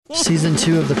Season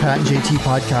 2 of the Pat and JT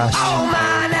podcast. Oh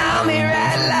man, I'm here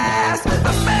at last.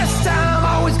 The best time,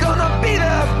 always gonna be the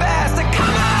best.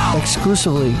 Come on!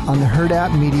 Exclusively on the Herd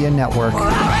App Media Network. All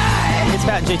right. It's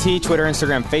Pat and JT, Twitter,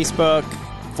 Instagram, Facebook,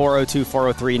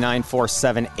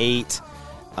 402-403-9478.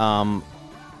 Hell.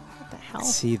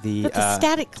 See the But the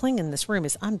static cling in this room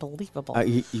is unbelievable.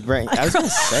 right. I was going to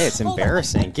say, it's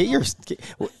embarrassing.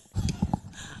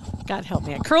 God help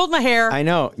me. I curled my hair. I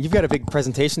know. You've got a big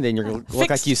presentation day, and you look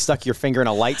like you stuck your finger in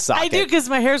a light socket. I do, because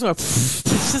my hair's going,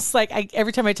 it's just like,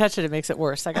 every time I touch it, it makes it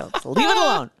worse. I got to leave it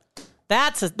alone.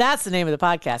 That's the name of the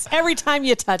podcast. Every time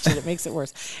you touch it, it makes it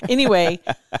worse. Anyway,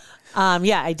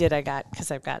 yeah, I did. Because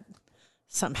I've got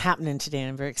something happening today, and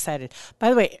I'm very excited. By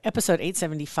the way, episode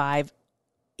 875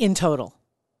 in total.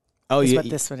 Is what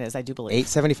this one is, I do believe.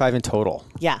 875 in total.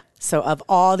 Yeah. So of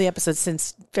all the episodes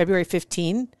since February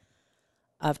 15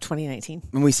 of 2019.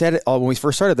 When we said it, when we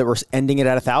first started, that we're ending it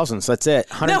at 1,000. So that's it.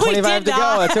 125 to go.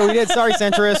 not. That's what we did. Sorry,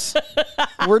 Centrist.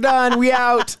 We're done. We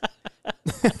out.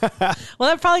 Well,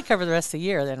 that'll probably cover the rest of the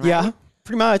year then, right? Yeah,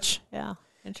 pretty much. Yeah.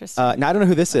 Interesting. Now, I don't know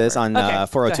who this is on Okay, go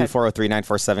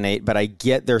 402-403-9478, but I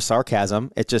get their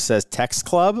sarcasm. It just says text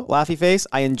club, laughy face.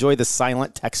 I enjoy the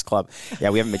silent text club. Yeah,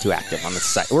 we haven't been too active on the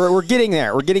site. We're getting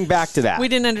there. We're getting back to that. We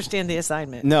didn't understand the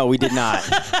assignment. No, we did not.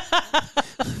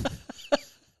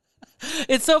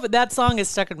 It's so, but that song is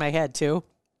stuck in my head too.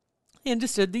 I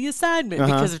understood the assignment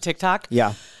because of TikTok.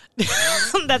 Yeah.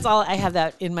 That's all. I have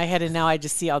that in my head, and now I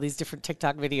just see all these different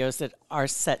TikTok videos that are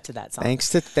set to that song.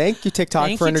 Thank you, TikTok,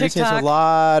 Thank for you, introducing us to a TikTok.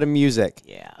 lot of music.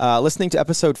 Yeah. Listening to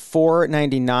episode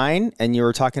 499, and you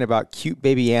were talking about cute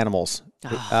baby animals,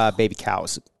 baby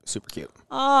cows. Super cute.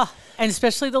 Oh, and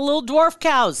especially the little dwarf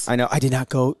cows. I know. I did not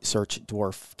go search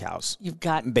dwarf cows. You've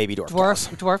got baby cows.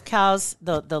 Dwarf cows,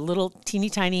 the little teeny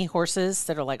tiny horses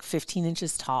that are like 15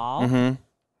 inches tall. Mm-hmm.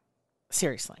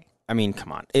 Seriously. I mean,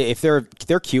 come on. If they're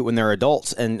cute when they're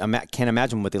adults, and can't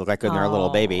imagine what they look like when they're a little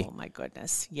baby. Oh my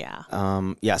goodness, yeah.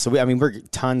 Yeah. So we're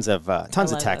tons of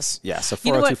texts. those. Yeah. So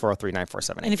You know what?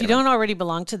 402-403-9478. And if you don't already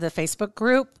belong to the Facebook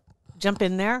group, jump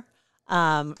in there.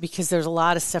 Because there's a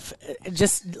lot of stuff,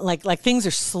 just like things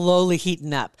are slowly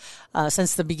heating up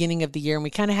since the beginning of the year. And we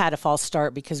kind of had a false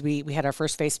start because we had our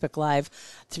first Facebook Live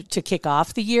to kick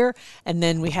off the year. And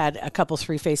then we had a couple,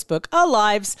 3 Facebook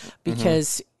lives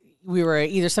because we were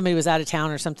either somebody was out of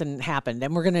town or something happened.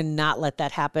 And we're going to not let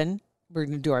that happen. We're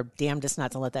going to do our damnedest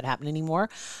not to let that happen anymore.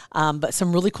 But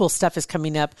some really cool stuff is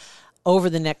coming up over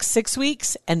the next 6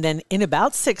 weeks. And then in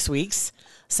about 6 weeks,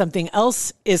 something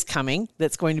else is coming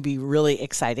that's going to be really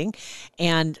exciting.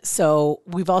 And so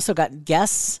we've also got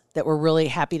guests that we're really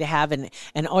happy to have, and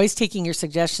always taking your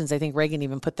suggestions. I think Reagan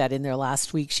even put that in there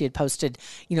last week. She had posted,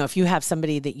 if you have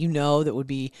somebody that you know that would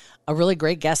be a really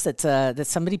great guest that's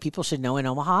somebody people should know in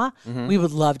Omaha, we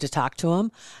would love to talk to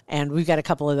them. And we've got a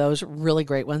couple of those really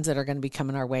great ones that are going to be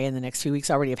coming our way in the next few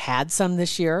weeks. Already have had some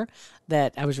this year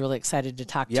that I was really excited to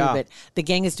talk to, but the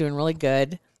gang is doing really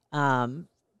good.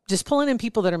 Just pulling in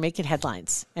people that are making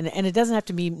headlines. And it doesn't have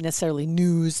to be necessarily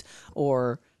news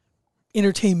or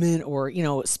entertainment or,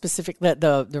 specific,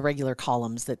 the regular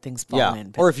columns that things fall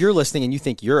in. But Or if you're listening and you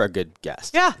think you're a good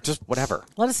guest. Yeah. Just whatever.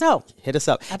 let us know. Hit us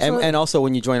up. And also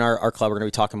when you join our club, we're going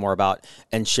to be talking more about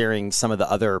and sharing some of the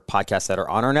other podcasts that are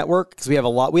on our network. Because there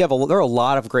are a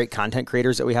lot of great content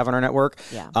creators that we have on our network.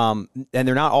 Yeah. And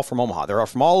they're not all from Omaha. They're all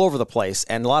from all over the place,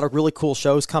 and a lot of really cool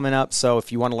shows coming up. So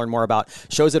if you want to learn more about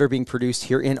shows that are being produced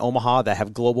here in Omaha that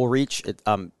have global reach,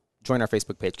 join our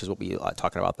Facebook page because we'll be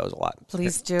talking about those a lot.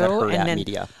 Please do. That Herd And App then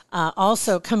Media.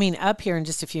 Also coming up here in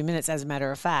just a few minutes, as a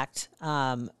matter of fact,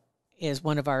 is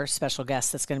one of our special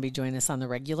guests that's going to be joining us on the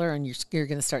regular, and you're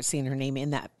going to start seeing her name in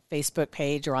that Facebook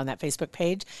page or on that Facebook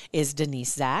page, is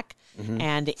Denise Zach.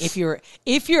 And if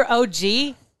you're OG,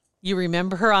 you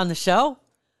remember her on the show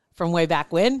from way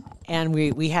back when, and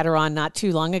we had her on not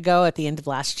too long ago at the end of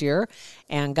last year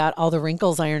and got all the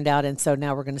wrinkles ironed out, and so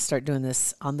now we're going to start doing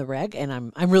this on the reg, and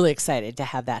I'm really excited to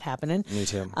have that happening. Me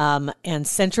too. And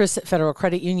Centrist Federal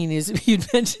Credit Union is, you'd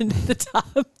mentioned at the top,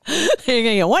 you're going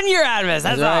to get 1 year out of us.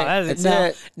 That's all. right. That's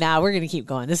it. Now we're going to keep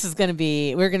going. This is going to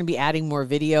be, we're going to be adding more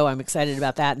video. I'm excited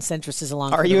about that, and Centrist is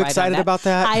along. Are for the you ride on excited about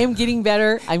that? I am getting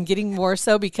better. I'm getting more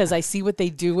so because I see what they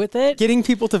do with it. Getting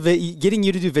people to getting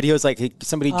you to do videos like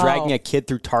somebody dragging a kid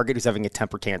through Target who's having a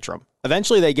temper tantrum.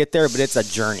 Eventually they get there, but it's a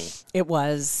journey. It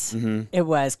was. It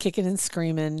was kicking and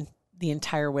screaming the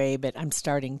entire way, but I'm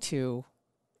starting to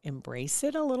embrace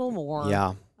it a little more.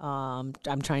 Yeah.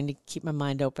 I'm trying to keep my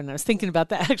mind open. I was thinking about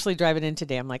that actually driving in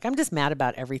today. I'm like, I'm just mad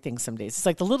about everything some days. It's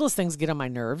like the littlest things get on my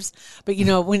nerves. But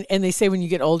and they say when you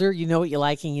get older, you know what you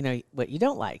like and you know what you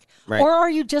don't like. Right. Or are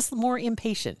you just more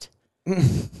impatient?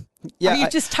 Yeah, Are you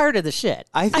just tired of the shit?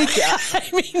 I think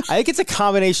I think it's a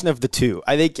combination of the two.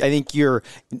 I think you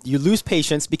lose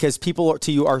patience because people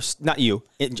to you are not you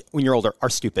when you're older are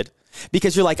stupid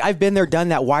because you're like, I've been there, done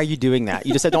that. Why are you doing that?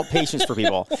 You just had no patience for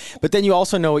people. But then you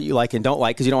also know what you like and don't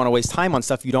like because you don't want to waste time on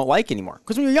stuff you don't like anymore.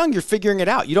 Because when you're young, you're figuring it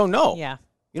out. You don't know. Yeah.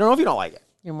 You don't know if you don't like it.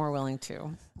 You're more willing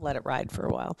to let it ride for a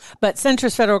while. But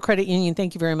Centris Federal Credit Union,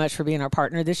 thank you very much for being our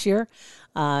partner this year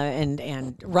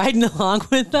and riding along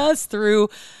with us through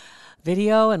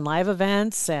video and live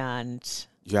events and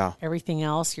everything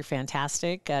else. You're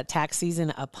fantastic. Tax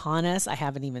season upon us. I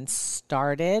haven't even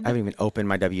started. I haven't even opened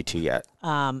my W-2 yet.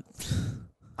 I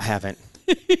haven't.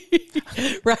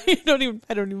 Right? I don't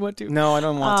even want to. No, I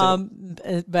don't want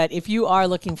to. But if you are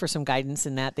looking for some guidance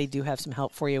in that, they do have some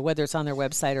help for you, whether it's on their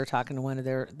website or talking to one of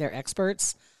their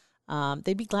experts.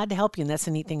 They'd be glad to help you. And that's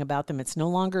the neat thing about them. It's no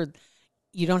longer,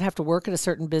 you don't have to work at a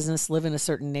certain business, live in a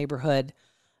certain neighborhood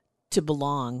to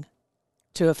belong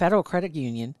to a federal credit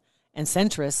union. And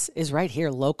Centris is right here,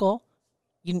 local.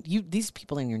 You these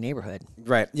people in your neighborhood.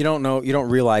 Right. You don't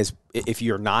realize if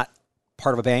you're not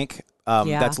part of a bank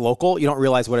that's local, you don't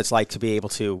realize what it's like to be able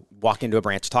to walk into a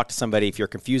branch, talk to somebody if you're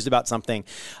confused about something,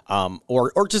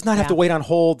 or just not have to wait on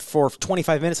hold for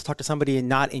 25 minutes to talk to somebody and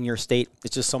not in your state.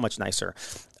 It's just so much nicer.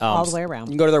 All the way around.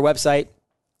 You can go to their website.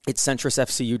 It's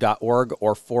centrisfcu.org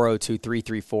or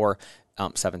 402-334-7000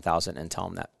 and tell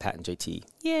them that Pat and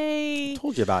JT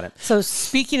told you about it. So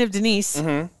speaking of Denise,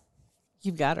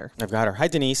 you've got her. I've got her. Hi,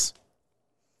 Denise.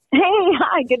 Hey,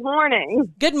 hi, good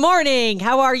morning. Good morning.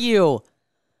 How are you?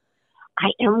 I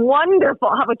am wonderful.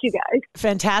 How about you guys?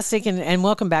 Fantastic, and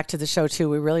welcome back to the show too.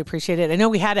 We really appreciate it. I know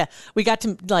we got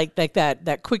to like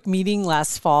that quick meeting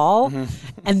last fall,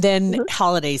 and then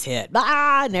holidays hit,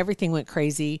 and everything went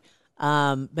crazy.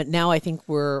 But now I think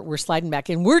we're sliding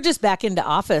back in. We're just back into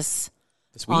office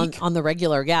this week on the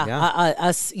regular.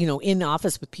 Us, in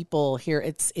office with people here.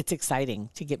 It's exciting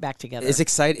to get back together. It is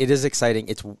exciting.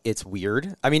 It's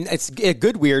weird. I mean, it's a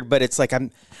good weird, but it's like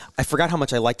I forgot how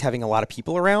much I liked having a lot of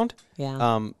people around.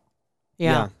 Yeah.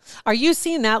 Are you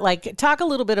seeing that? Like, talk a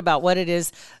little bit about what it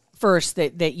is first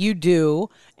that you do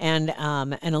and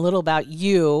a little about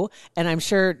you. And I'm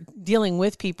sure dealing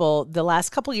with people the last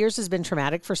couple of years has been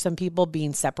traumatic for some people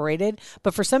being separated,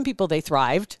 but for some people they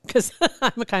thrived because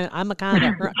I'm a kind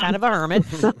of a hermit.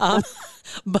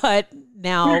 But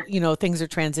now, things are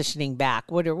transitioning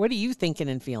back. What are you thinking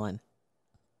and feeling?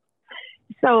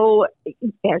 So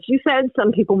as you said,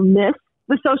 some people miss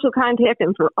the social contact,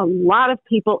 and for a lot of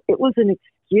people, it was an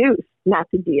excuse not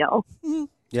to deal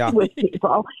with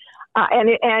people. And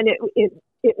it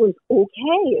was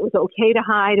okay. It was okay to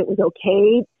hide. It was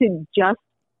okay to just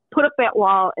put up that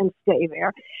wall and stay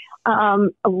there.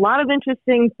 A lot of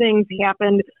interesting things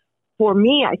happened. For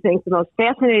me, I think the most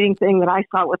fascinating thing that I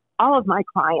saw with all of my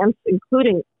clients,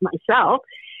 including myself,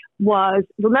 was,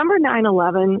 remember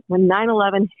 9/11? When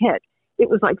 9/11 hit, it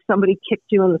was like somebody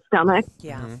kicked you in the stomach.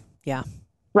 Yeah.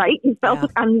 Right? You felt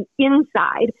it on the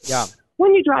inside. Yeah.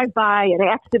 When you drive by an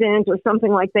accident or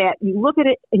something like that, you look at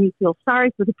it and you feel sorry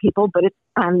for the people, but it's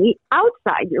on the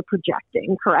outside you're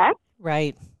projecting, correct?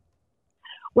 Right.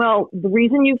 Well, the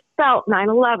reason you felt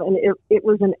 9/11, it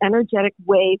was an energetic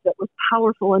wave that was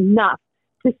powerful enough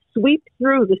to sweep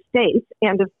through the states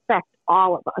and affect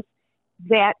all of us.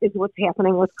 That is what's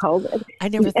happening with COVID. I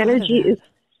never the thought energy of that. is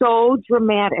so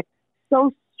dramatic,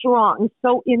 so strong,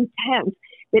 so intense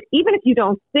that even if you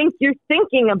don't think you're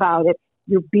thinking about it,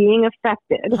 you're being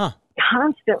affected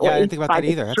constantly. Yeah, I didn't think about by that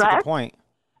either. the That's a stress. good point.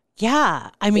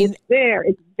 Yeah. I mean,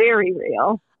 It's very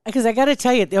real. because I got to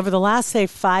tell you, over the last, say,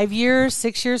 6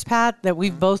 years, Pat, that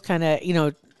we've both kind of,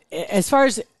 as far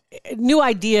as new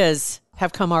ideas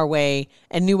have come our way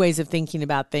and new ways of thinking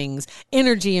about things,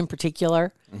 energy in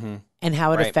particular, and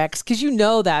how it affects. Because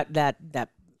that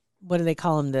what do they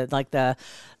call them?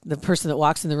 The person that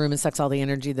walks in the room and sucks all the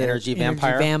energy. The Energy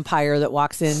vampire that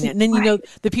walks in, and then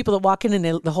the people that walk in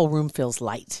and the whole room feels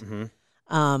light.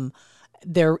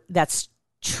 That's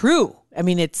true. I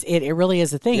mean, it really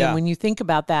is a thing. Yeah. And when you think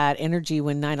about that energy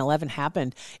when 9/11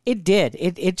 happened, it did.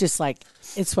 It just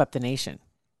it swept the nation.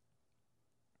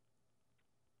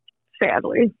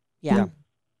 Sadly. Yeah.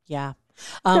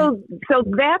 So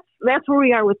that's where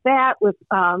we are with that, with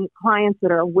clients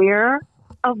that are aware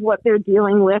of what they're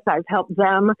dealing with. I've helped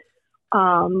them,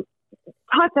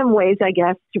 taught them ways, I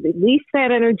guess, to release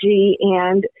that energy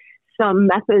and some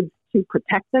methods to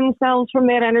protect themselves from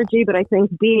that energy. But I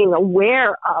think being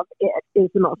aware of it is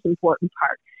the most important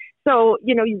part. So,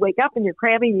 you wake up and you're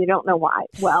crabby and you don't know why.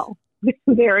 Well,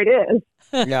 there it is.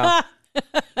 Yeah.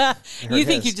 You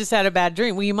think you just had a bad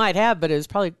dream. Well, you might have, but it was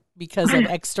probably because of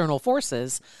external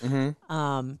forces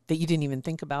that you didn't even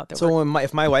think about. So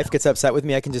if my wife gets upset with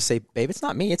me, I can just say, babe, it's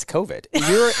not me, it's COVID.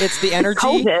 It's the energy.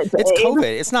 COVID, it's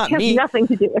COVID. It's not me. It has nothing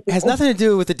to do with it. It has nothing to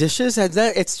do with the dishes.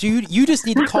 It's you. You just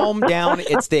need to calm down.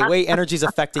 It's the way energy is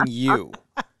affecting you.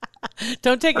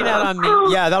 Don't take it out on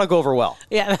me. Yeah, that'll go over well.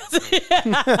 Yeah.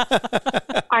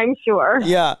 I'm sure.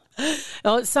 Yeah.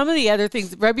 Oh, some of the other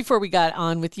things, right before we got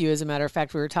on with you, as a matter of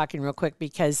fact, we were talking real quick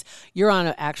because we're on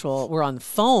the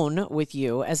phone with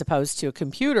you as opposed to a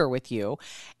computer with you.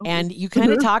 And you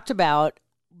kind of talked about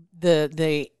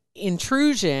the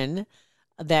intrusion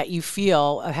that you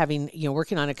feel of having,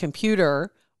 working on a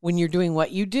computer when you're doing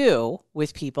what you do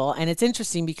with people. And it's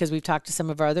interesting because we've talked to some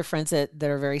of our other friends that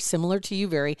are very similar to you,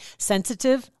 very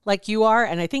sensitive like you are.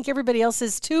 And I think everybody else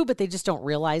is too, but they just don't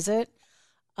realize it.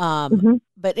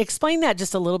 But explain that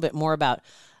just a little bit more about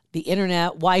the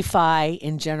internet, Wi-Fi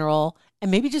in general,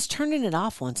 and maybe just turning it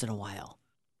off once in a while.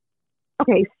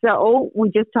 Okay, so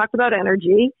we just talked about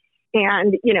energy.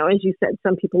 And, as you said,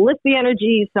 some people lift the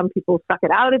energy, some people suck it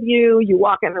out of you. You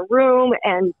walk in a room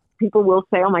and people will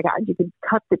say, oh my God, you could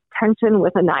cut the tension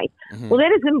with a knife. Well,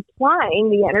 that is implying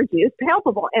the energy is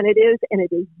palpable, and it is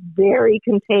very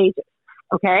contagious.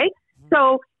 Okay?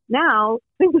 So now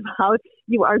think about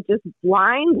you are just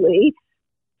blindly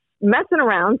messing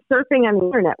around, surfing on the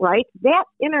internet, right? That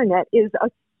internet is a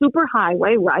super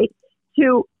highway, right,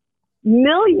 to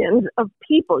millions of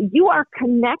people. You are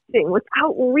connecting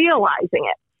without realizing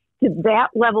it to that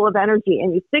level of energy.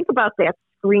 And you think about that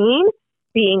screen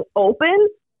being open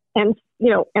and,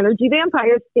 energy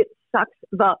vampires, it sucks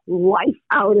the life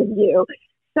out of you.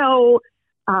 So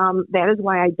that is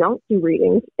why I don't do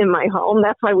readings in my home.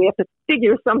 That's why we have to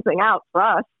figure something out for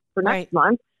us for next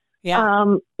month. Yeah.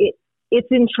 It's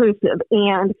intrusive.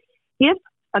 And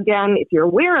if you're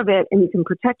aware of it and you can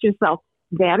protect yourself,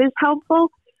 that is helpful.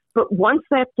 But once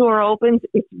that door opens,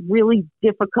 it's really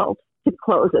difficult to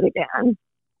close it again.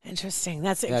 Interesting.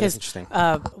 That's because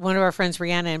one of our friends,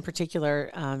 Rihanna in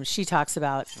particular, she talks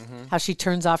about how she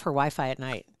turns off her Wi-Fi at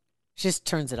night. She just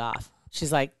turns it off.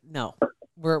 She's like, no,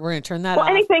 we're going to turn that off.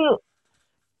 Anything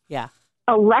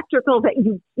electrical that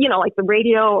like the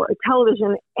radio or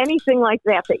television, anything like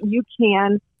that you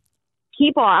can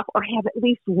keep off or have at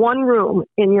least one room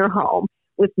in your home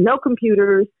with no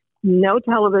computers, no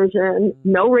television,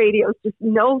 no radios, just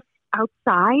no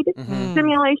outside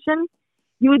stimulation,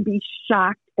 you would be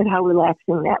shocked at how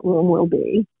relaxing that room will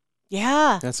be.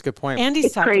 Yeah. That's a good point.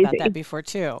 Andy's talked about that before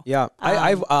too. Yeah.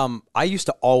 I used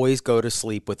to always go to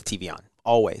sleep with the TV on.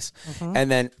 Always. And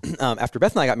then after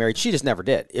Beth and I got married, she just never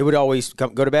did. It would always go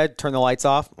to bed, turn the lights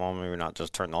off. Well, maybe not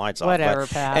just turn the lights off. Whatever,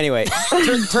 Pat. Anyway,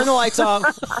 turn the lights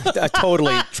off.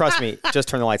 Totally. Trust me. Just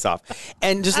turn the lights off.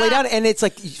 And just lay down. And it's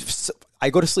like, I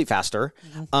go to sleep faster.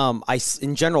 I,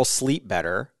 in general, sleep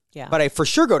better. Yeah. But I for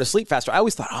sure go to sleep faster. I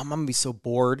always thought, I'm going to be so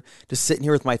bored just sitting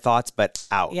here with my thoughts, but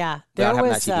out. Yeah. There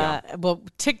was,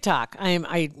 TikTok.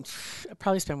 I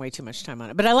probably spend way too much time on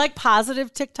it, but I like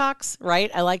positive TikToks,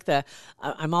 right? I like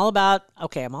I'm all about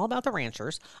the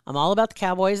ranchers. I'm all about the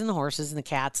cowboys and the horses and the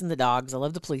cats and the dogs. I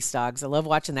love the police dogs. I love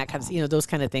watching that kind of, those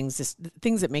kind of things, just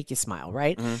things that make you smile,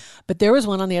 right? But there was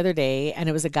one on the other day and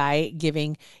it was a guy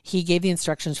he gave the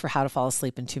instructions for how to fall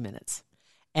asleep in 2 minutes.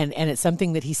 And it's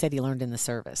something that he said he learned in the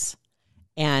service.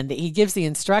 And he gives the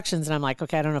instructions, and I'm like,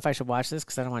 okay, I don't know if I should watch this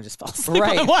because I don't want to just fall asleep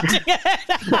while I'm watching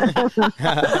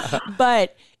it.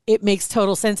 But it makes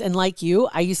total sense. And like you,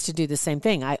 I used to do the same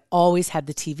thing. I always had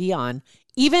the TV on,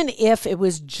 even if it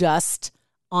was just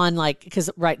on because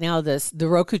right now the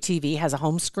Roku TV has a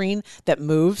home screen that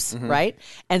moves, right?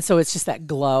 And so it's just that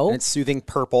glow. And it's soothing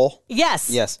purple. Yes.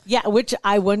 Yeah, which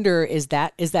I wonder, is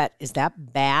that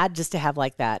bad just to have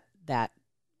like that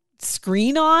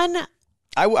screen on?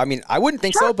 I wouldn't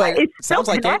think so, but it sounds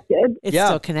like it. It's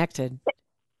still connected.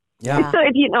 Yeah. So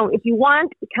if you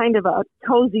want kind of a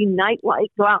cozy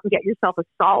nightlight, go out and get yourself a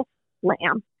salt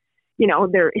lamp.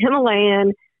 They're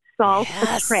Himalayan. Salt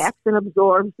attracts and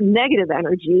absorbs negative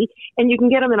energy, and you can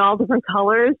get them in all different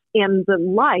colors, and the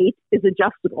light is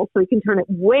adjustable, so you can turn it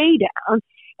way down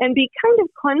and be kind of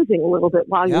cleansing a little bit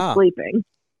while you're sleeping.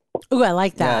 Ooh, I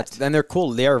like that. Yeah, and they're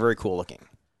cool. They are very cool looking.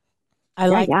 I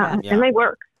like that. And they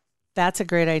work. That's a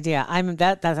great idea. I might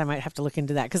have to look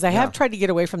into that because I have tried to get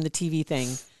away from the TV thing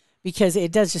because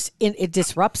it does it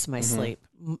disrupts my sleep.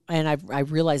 And I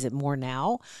realize it more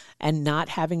now, and not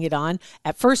having it on.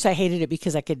 At first I hated it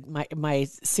because I could, my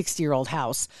 60-year-old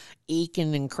house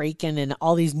eking and craking and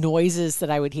all these noises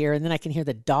that I would hear. And then I can hear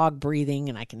the dog breathing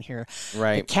and I can hear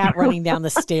the cat running down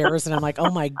the stairs. And I'm like, oh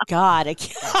my God, I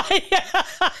can't.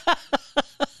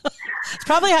 It's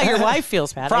probably how your wife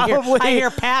feels, Pat. Probably. I hear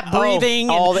Pat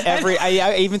breathing.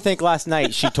 I even think last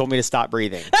night she told me to stop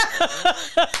breathing.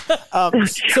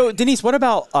 So Denise, what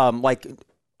about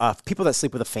people that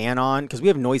sleep with a fan on? Because we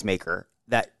have a noisemaker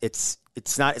that it's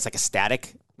like a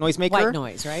static noisemaker. White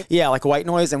noise, right? Yeah, like a white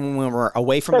noise. And when we're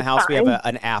away from the house, we have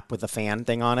an app with a fan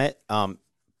thing on it.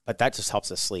 But that just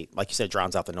helps us sleep. Like you said,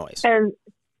 drowns out the noise. And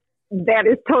that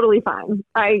is totally fine.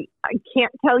 I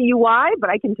can't tell you why, but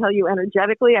I can tell you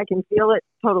energetically, I can feel it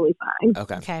totally fine.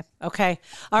 Okay.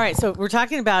 All right. So we're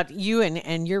talking about you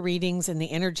and your readings and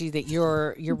the energy that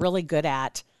you're really good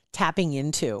at tapping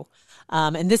into.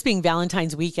 And this being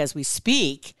Valentine's week as we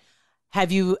speak,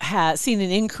 have you seen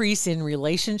an increase in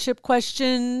relationship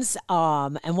questions?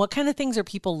 And what kind of things are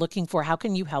people looking for? How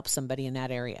can you help somebody in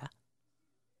that area?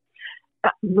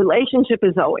 Relationship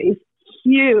is always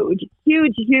huge.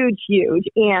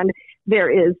 And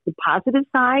there is the positive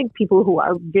side, people who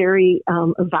are very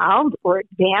evolved or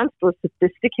advanced or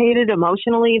sophisticated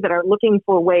emotionally that are looking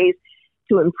for ways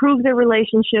to improve their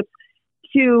relationships,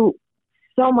 to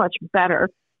so much better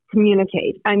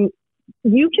communicate. And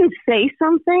you can say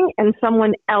something and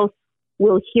someone else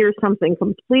will hear something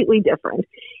completely different.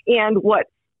 And what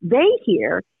they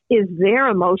hear is their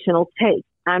emotional take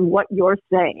on what you're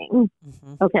saying.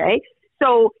 Mm-hmm. Okay.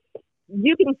 So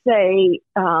you can say,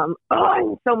 oh,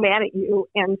 I'm so mad at you.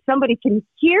 And somebody can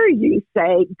hear you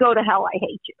say, go to hell, I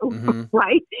hate you. Mm-hmm.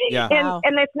 Right. Yeah.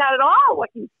 And that's not at all what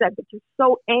you said, but you're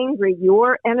so angry.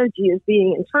 Your energy is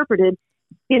being interpreted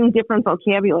in different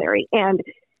vocabulary. And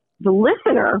the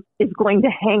listener is going to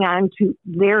hang on to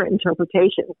their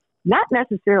interpretation, not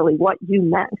necessarily what you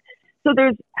meant. So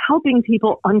there's helping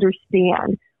people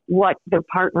understand what their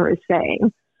partner is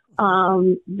saying.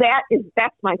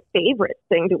 That's my favorite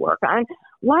thing to work on.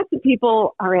 Lots of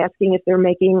people are asking if they're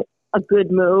making a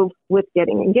good move with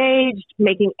getting engaged,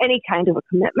 making any kind of a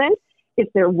commitment, if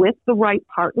they're with the right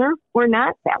partner or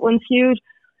not. That one's huge.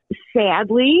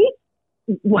 Sadly,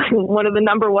 one of the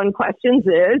number one questions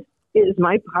is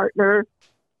my partner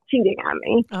cheating on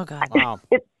me? Oh, God. Wow.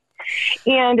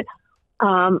 And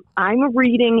I'm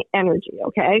reading energy,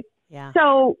 okay? Yeah.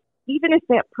 So even if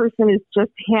that person is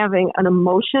just having an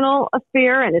emotional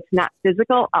affair and it's not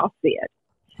physical, I'll see it.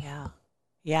 Yeah.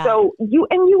 Yeah. So you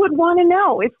would want to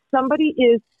know if somebody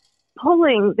is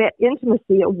pulling that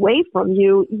intimacy away from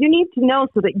you, you need to know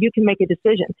so that you can make a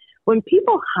decision. When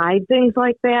people hide things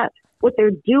like that, what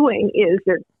they're doing is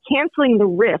they're canceling the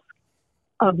risk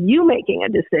of you making a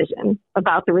decision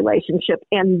about the relationship,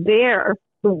 and they're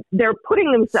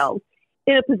putting themselves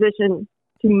in a position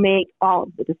to make all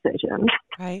of the decisions.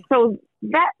 Right. So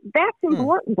that's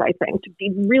important, I think, to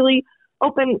be really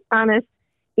open, honest.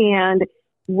 And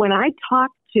when I talk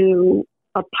to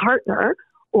a partner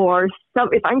or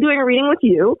if I'm doing a reading with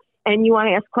you and you want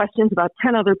to ask questions about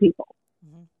 10 other people,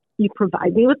 mm-hmm. you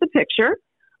provide me with the picture.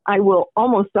 I will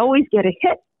almost always get a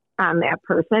hit on that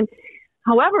person.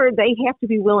 However, they have to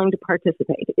be willing to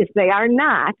participate. If they are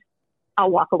not,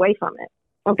 I'll walk away from it.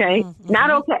 Okay? Mm-hmm.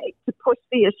 Not okay to push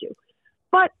the issue.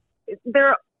 But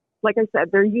like I said,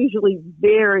 they're usually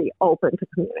very open to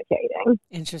communicating.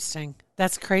 Interesting.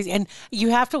 That's crazy. And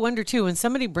you have to wonder, too, when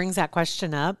somebody brings that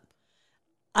question up,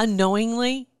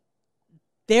 unknowingly,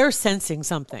 they're sensing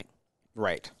something.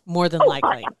 Right. More than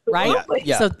likely. Right?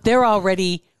 Yeah. So they're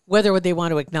already, whether they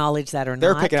want to acknowledge that or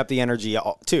they're not. They're picking up the energy,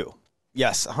 too.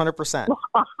 Yes, 100%. 100%.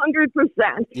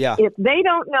 Yeah. If they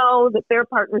don't know that their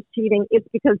partner's cheating, it's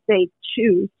because they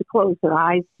choose to close their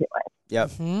eyes to it. Yep.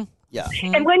 Mm-hmm. Yeah.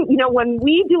 Mm-hmm. And when I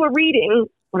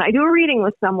do a reading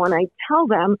with someone, I tell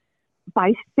them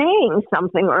by saying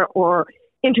something or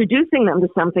introducing them to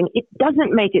something, it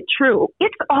doesn't make it true.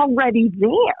 It's already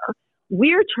there.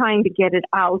 We're trying to get it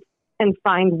out and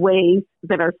find ways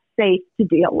that are safe to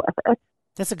deal with it.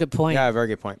 That's a good point. Yeah, very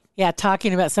good point. Yeah,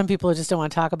 talking about, some people just don't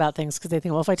want to talk about things because they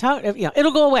think, well, if I talk,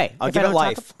 it'll go away. I'll give it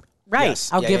life. Right.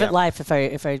 Yes. I'll give it life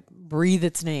if I breathe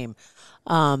its name.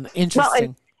 Interesting.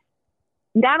 Well,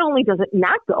 not only does it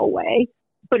not go away,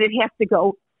 but it has to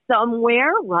go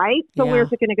somewhere, right? So where's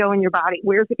it going to go in your body?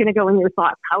 Where's it going to go in your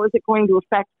thoughts? How is it going to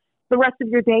affect the rest of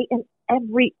your day and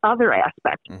every other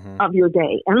aspect of your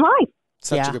day and life?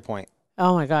 Such a good point.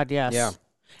 Oh, my God, yes. Yeah.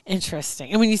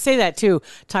 Interesting. And when you say that, too,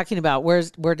 talking about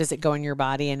where does it go in your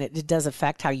body, and it does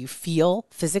affect how you feel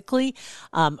physically.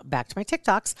 Back to my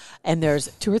TikToks, and there's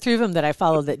 2 or 3 of them that I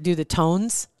follow that do the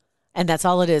tones. And that's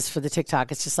all it is for the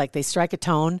TikTok. It's just like they strike a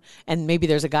tone, and maybe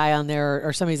there's a guy on there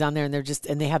or somebody's on there, and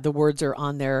they have the words are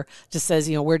on there, just says,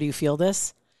 where do you feel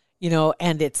this?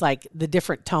 And it's like the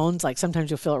different tones. Like sometimes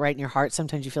you'll feel it right in your heart.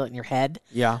 Sometimes you feel it in your head.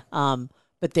 Yeah.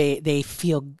 But it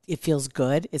feels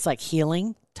good. It's like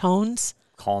healing tones.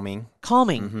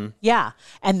 Calming. Yeah.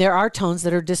 And there are tones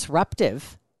that are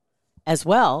disruptive as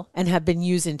well and have been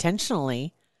used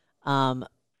intentionally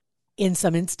in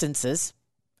some instances.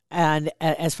 And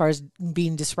as far as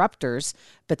being disruptors,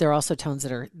 but there are also tones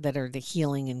that are the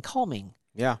healing and calming.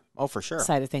 Yeah. Oh, for sure.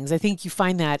 Side of things. I think you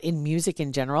find that in music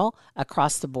in general,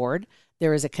 across the board,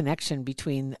 there is a connection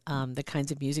between the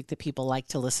kinds of music that people like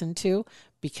to listen to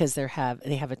because they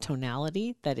have a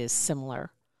tonality that is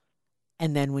similar.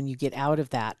 And then when you get out of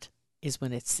that is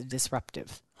when it's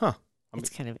disruptive. Huh. It's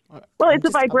kind of it's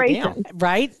a vibration,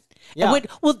 right? Yeah.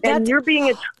 And you're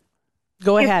being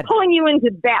go ahead. It's pulling you into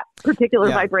that particular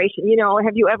vibration. You know,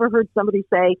 have you ever heard somebody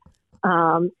say,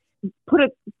 "Put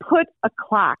a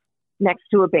clock next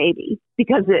to a baby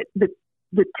because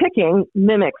the ticking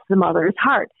mimics the mother's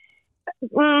heart"?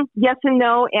 Yes and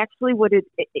no. Actually, what it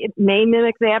may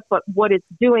mimic that, but what it's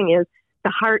doing is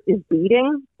the heart is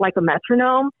beating like a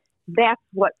metronome. That's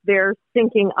what they're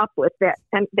syncing up with, that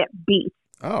beat.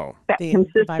 Oh, that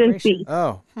consistent beat.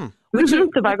 Oh, Which is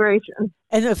the vibration.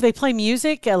 And if they play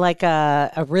music like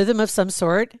a rhythm of some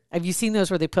sort, have you seen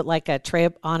those where they put like a tray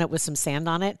on it with some sand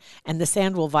on it, and the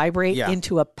sand will vibrate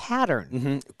into a pattern?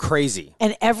 Mm-hmm. Crazy.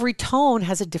 And every tone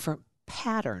has a different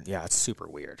pattern. Yeah, it's super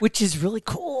weird. Which is really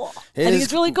cool. I think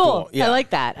it's really cool. Yeah. I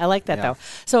like that. Though.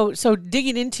 So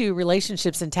digging into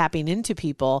relationships and tapping into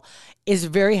people is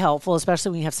very helpful,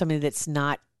 especially when you have somebody that's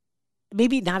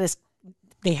maybe not as,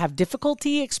 they have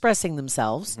difficulty expressing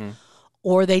themselves,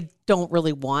 or they don't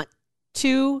really want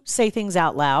to say things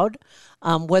out loud,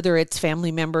 whether it's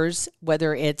family members,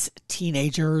 whether it's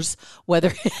teenagers,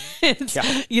 whether it's,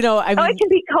 it can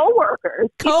be coworkers.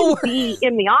 It can be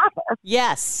in the office.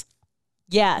 Yes.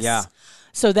 Yeah.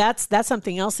 So that's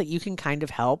something else that you can kind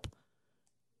of help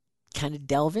kind of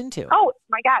delve into. Oh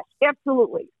my gosh,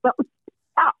 absolutely. 100%.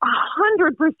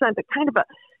 A kind of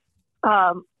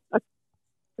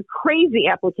a crazy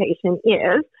application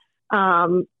is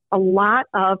a lot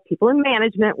of people in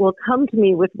management will come to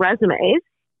me with resumes.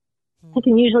 I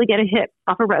can usually get a hit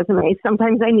off a resume.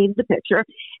 Sometimes I need the picture.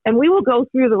 And we will go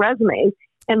through the resumes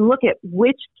and look at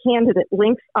which candidate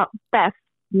links up best,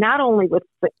 not only with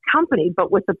the company,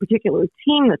 but with the particular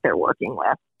team that they're working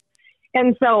with.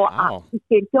 And so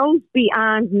it goes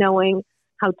beyond knowing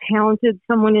how talented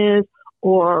someone is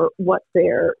or what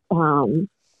their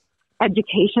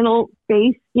educational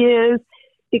base is.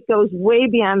 It goes way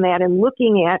beyond that and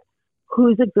looking at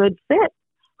who's a good fit,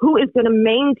 who is going to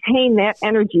maintain that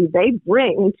energy they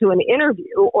bring to an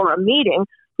interview or a meeting,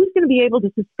 who's going to be able to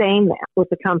sustain that with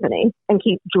the company and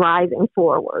keep driving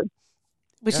forward.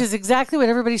 Which is exactly what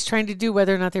everybody's trying to do,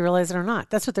 whether or not they realize it or not.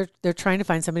 That's what they're trying to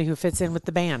find, somebody who fits in with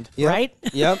the band, right?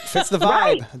 Yep, fits the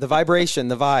vibe, the vibration,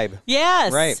 the vibe.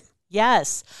 Yes. Right.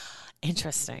 Yes.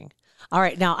 Interesting. All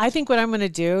right. Now, I think what I'm going to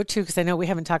do, too, because I know we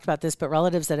haven't talked about this, but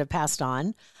relatives that have passed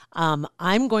on,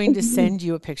 I'm going to send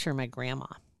you a picture of my grandma.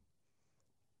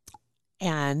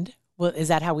 And is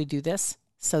that how we do this?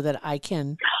 So that I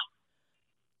can...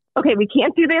 Okay, we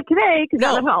can't do that today because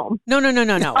I'm at home. No.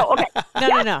 Oh, okay.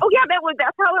 No. Oh, yeah,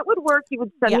 that's how it would work. You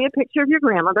would send me a picture of your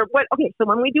grandmother. So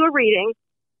when we do a reading,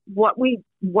 what we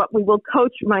will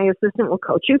coach, my assistant will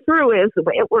coach you through is, the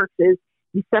way it works is,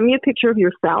 you send me a picture of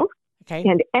yourself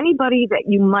and anybody that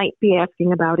you might be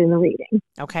asking about in the reading.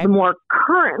 Okay. The more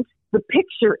current the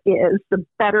picture is, the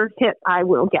better hit I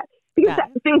will get. Because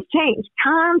things change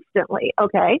constantly,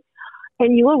 okay?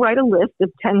 And you will write a list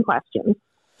of 10 questions.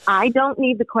 I don't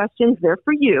need the questions. They're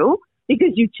for you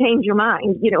because you change your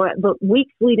mind. You know, the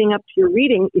weeks leading up to your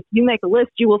reading, if you make a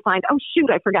list, you will find, oh, shoot,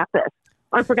 I forgot this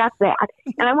or I forgot that.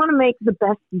 And I want to make the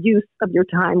best use of your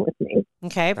time with me.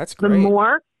 Okay. That's great.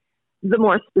 The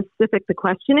more specific the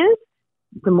question is,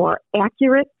 the more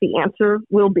accurate the answer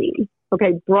will be.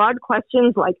 Okay. Broad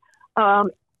questions like,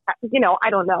 I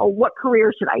don't know, what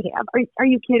career should I have? Are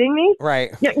you kidding me?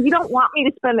 Right. You don't want me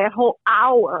to spend that whole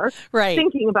hour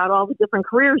thinking about all the different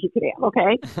careers you could have,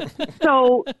 okay?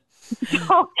 So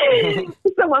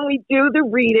when we do the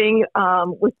reading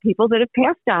with people that have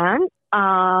passed on,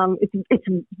 it's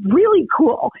really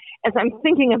cool. As I'm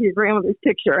thinking of your grandmother's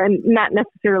picture, and not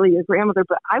necessarily your grandmother,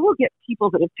 but I will get people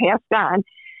that have passed on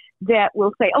that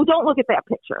will say, oh, don't look at that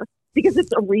picture, because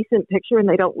it's a recent picture and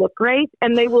they don't look great.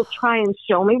 And they will try and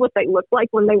show me what they looked like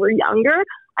when they were younger.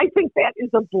 I think that is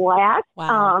a blast.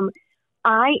 Wow.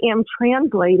 I am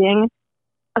translating,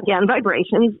 again,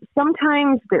 vibrations.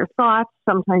 Sometimes they're thoughts,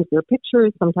 sometimes they're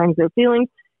pictures, sometimes they're feelings.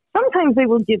 Sometimes they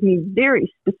will give me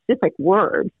very specific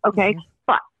words, okay? Mm-hmm.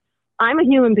 But I'm a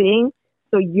human being,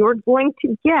 so you're going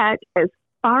to get as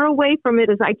far away from it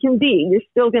as I can be. You're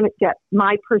still going to get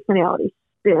my personality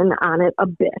spin on it a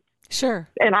bit. Sure.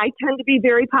 And I tend to be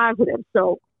very positive.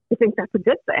 So I think that's a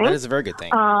good thing. That is a very good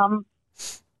thing. Pardon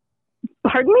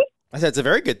me? I said it's a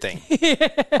very good thing.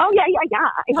 Oh, yeah.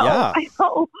 I know.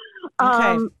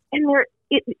 Okay. And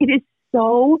it is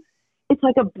so, it's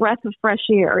like a breath of fresh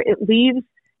air. It leaves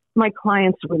my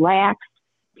clients relaxed,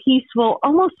 peaceful,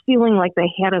 almost feeling like they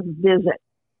had a visit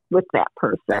with that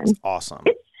person. That's awesome.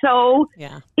 It's so,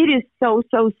 it is so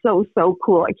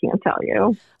cool. I can't tell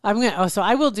you. So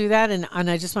I will do that. And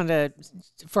I just wanted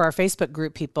to, for our Facebook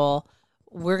group people,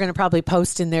 we're going to probably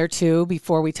post in there too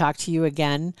before we talk to you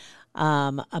again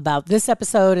about this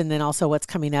episode and then also what's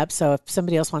coming up. So if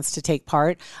somebody else wants to take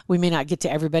part, we may not get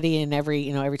to everybody and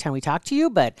every time we talk to you,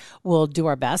 but we'll do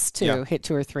our best to hit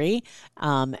 2 or 3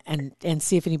 and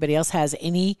see if anybody else has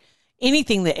any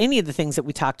of the things that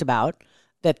we talked about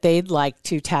that they'd like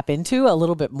to tap into a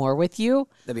little bit more with you.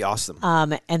 That'd be awesome.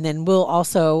 And then we'll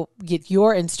also get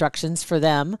your instructions for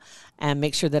them and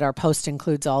make sure that our post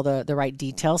includes all the right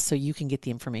details so you can get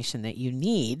the information that you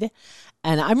need.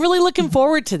 And I'm really looking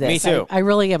forward to this. Me too. I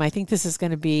really am. I think this is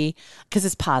going to be, because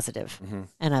it's positive,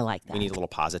 and I like that. We need a little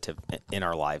positive in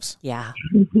our lives. Yeah.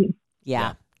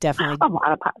 Yeah. Definitely. A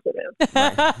lot of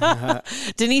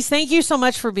positive. Denise, thank you so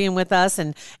much for being with us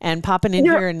and popping in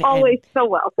You're here. And always so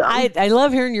welcome. I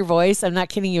love hearing your voice. I'm not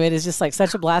kidding you. It is just like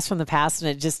such a blast from the past,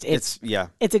 and it's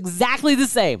exactly the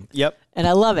same. Yep. And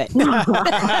I love it. Well,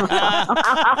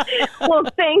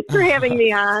 thanks for having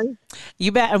me on.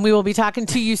 You bet. And we will be talking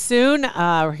to you soon.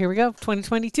 Here we go.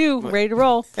 2022. Ready to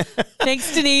roll.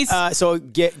 Thanks, Denise. So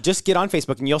get on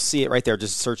Facebook and you'll see it right there.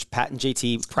 Just search Pat and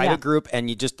JT private group and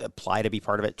you just apply to be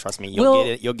part of it. Trust me,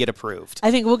 you'll get approved.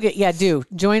 I think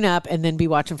join up and then be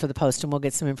watching for the post and we'll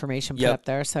get some information put up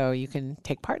there so you can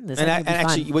take part in this. And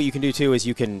actually what you can do too is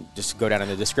you can just go down in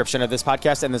the description of this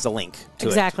podcast and there's a link to it.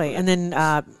 Exactly. And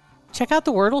then check out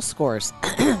the Wordle scores.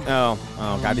 Oh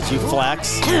God, did you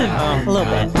flex? A little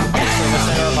bit. Thanks for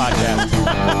listening to our podcast.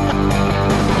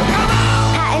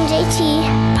 Pat and JT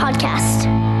Podcast,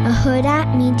 a Huda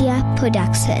Media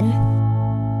Production.